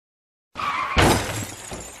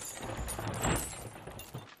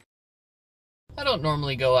I don't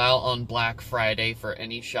normally go out on Black Friday for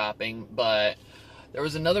any shopping, but there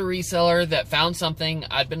was another reseller that found something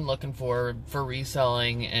I'd been looking for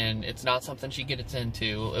reselling, and it's not something she gets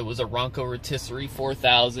into. It was a Ronco Rotisserie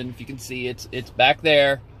 4000. If you can see, it's back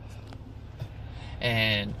there.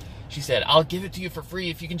 And she said, I'll give it to you for free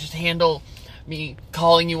if you can just handle me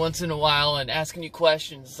calling you once in a while and asking you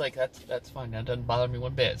questions. It's like, that's fine. That doesn't bother me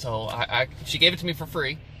one bit. So she gave it to me for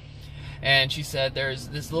free. And she said, there's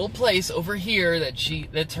this little place over here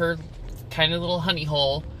that's her kind of little honey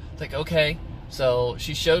hole. It's like, okay. So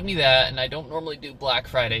she showed me that, and I don't normally do Black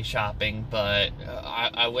Friday shopping, but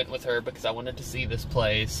I went with her because I wanted to see this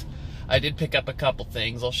place. I did pick up a couple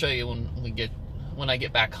things. I'll show you when I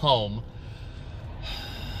get back home.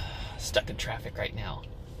 Stuck in traffic right now.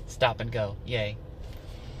 Stop and go. Yay.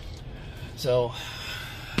 So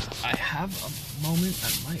I have a moment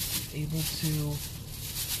I might be able to.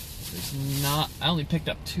 I only picked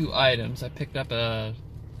up 2 items. I picked up a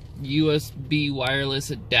USB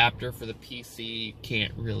wireless adapter for the PC.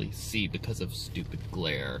 Can't really see because of stupid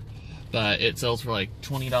glare, but it sells for like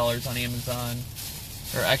 $20 on Amazon,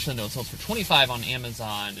 or actually no, it sells for $25 on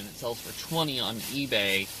Amazon, and it sells for $20 on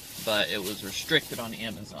eBay, but it was restricted on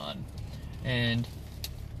Amazon. And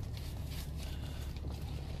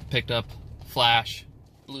picked up Flash,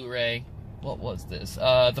 Blu-ray. What was this?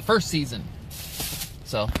 The first season.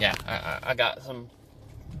 So yeah, I got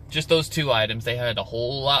just those 2 items. They had a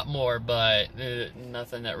whole lot more, but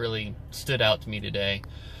nothing that really stood out to me today.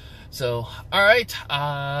 So, alright,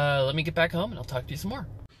 let me get back home and I'll talk to you some more.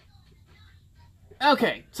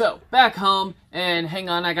 Okay, so back home, and hang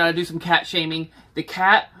on, I gotta do some cat shaming. The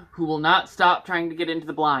cat who will not stop trying to get into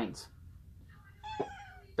the blinds.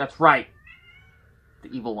 That's right. The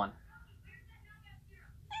evil one.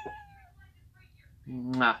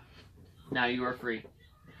 Mwah. Now you are free.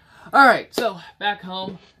 Alright, so back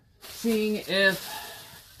home, seeing if...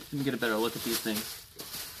 Let me get a better look at these things.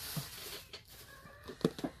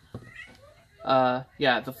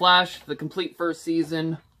 Yeah, the Flash, the complete first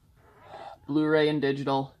season, Blu-ray and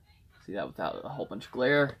digital. See that without a whole bunch of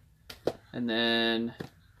glare. And then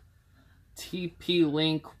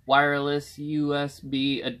TP-Link wireless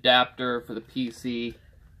USB adapter for the PC.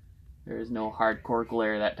 There is no hardcore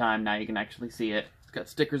glare that time. Now you can actually see it. It's got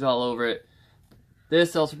stickers all over it.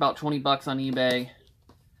 This sells for about 20 bucks on eBay. I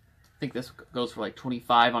think this goes for like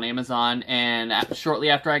 25 on Amazon. And shortly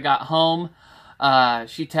after I got home,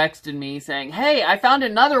 she texted me saying, hey, I found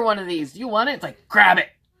another one of these. Do you want it? It's like, grab it.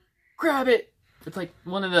 Grab it. It's like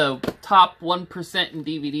one of the top 1% in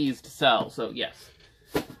DVDs to sell. So, yes.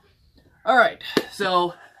 Alright,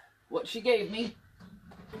 so what she gave me,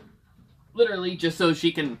 literally just so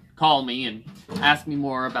she can call me and ask me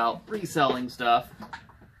more about reselling stuff.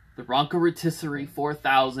 The Ronco Rotisserie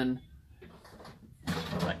 4000.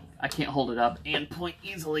 I can't hold it up and point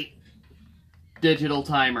easily. Digital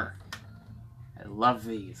timer. I love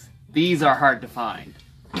these. These are hard to find.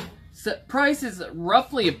 So, price is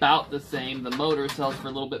roughly about the same. The motor sells for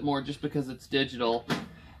a little bit more just because it's digital.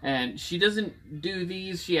 And she doesn't do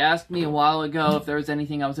these. She asked me a while ago if there was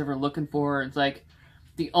anything I was ever looking for. It's like,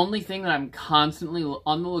 the only thing that I'm constantly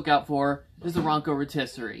on the lookout for is the Ronco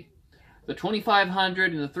Rotisserie. The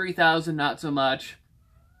 2500 and the 3000, not so much.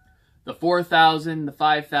 The 4000, the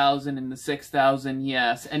 5000, and the 6000,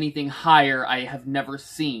 yes. Anything higher I have never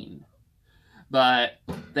seen. But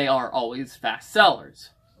they are always fast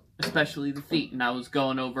sellers. Especially the feet. And I was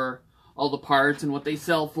going over all the parts and what they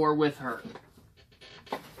sell for with her.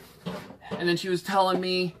 And then she was telling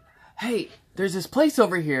me, hey, there's this place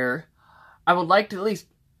over here. I would like to at least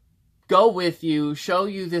go with you, show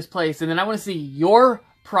you this place, and then I want to see your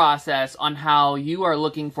process on how you are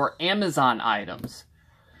looking for Amazon items.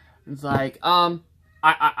 It's like,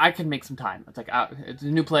 I can make some time. It's like, it's a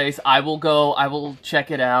new place. I will go, I will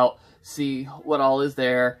check it out, see what all is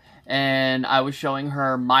there, and I was showing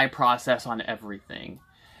her my process on everything.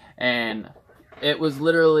 And it was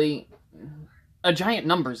literally a giant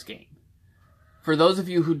numbers game. For those of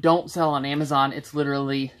you who don't sell on Amazon, it's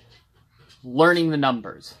literally learning the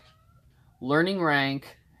numbers. Learning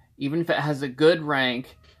rank, even if it has a good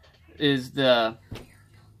rank, is the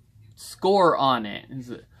score on it. Is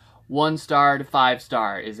it 1 star to 5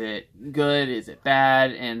 star? Is it good? Is it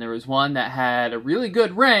bad? And there was one that had a really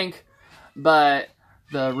good rank, but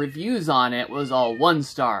the reviews on it was all 1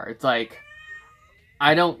 star. It's like,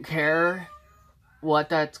 I don't care what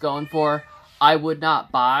that's going for. I would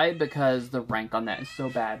not buy because the rank on that is so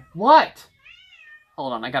bad. What?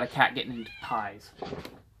 Hold on, I got a cat getting into pies.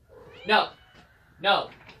 No. No.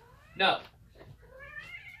 No.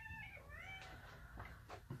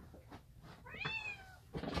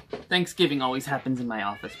 Thanksgiving always happens in my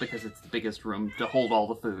office because it's the biggest room to hold all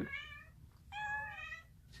the food.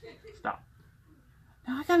 Stop.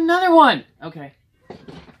 Now I got another one! Okay.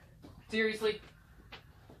 Seriously?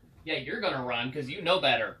 Yeah, you're gonna run because you know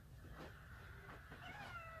better.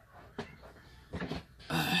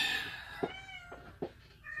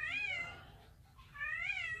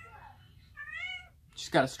 She's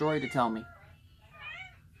got a story to tell me.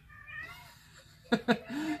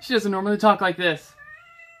 She doesn't normally talk like this.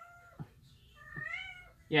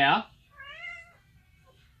 Yeah?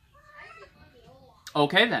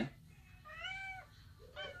 Okay then.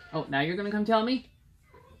 Oh, now you're gonna come tell me?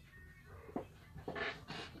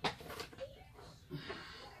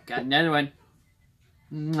 Got another one.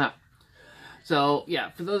 Mwah. So,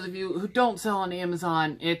 yeah, for those of you who don't sell on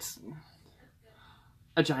Amazon, it's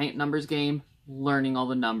a giant numbers game. Learning all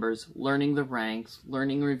the numbers, learning the ranks,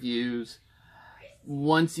 learning reviews.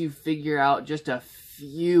 Once you figure out just a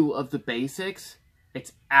few of the basics,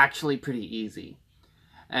 it's actually pretty easy.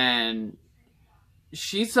 And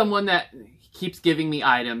she's someone that keeps giving me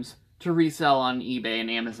items to resell on eBay and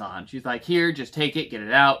Amazon. She's like, here, just take it, get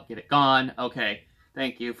it out, get it gone. Okay,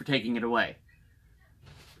 thank you for taking it away.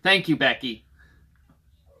 Thank you, Becky.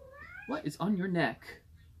 What is on your neck?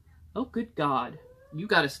 Oh, good God. You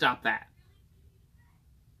gotta stop that.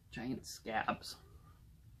 Giant scabs.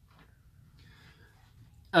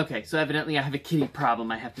 Okay, so evidently I have a kitty problem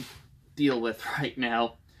I have to deal with right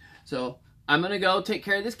now. So I'm gonna go take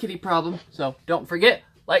care of this kitty problem. So don't forget,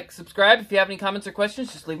 like, subscribe. If you have any comments or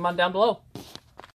questions, just leave them on down below.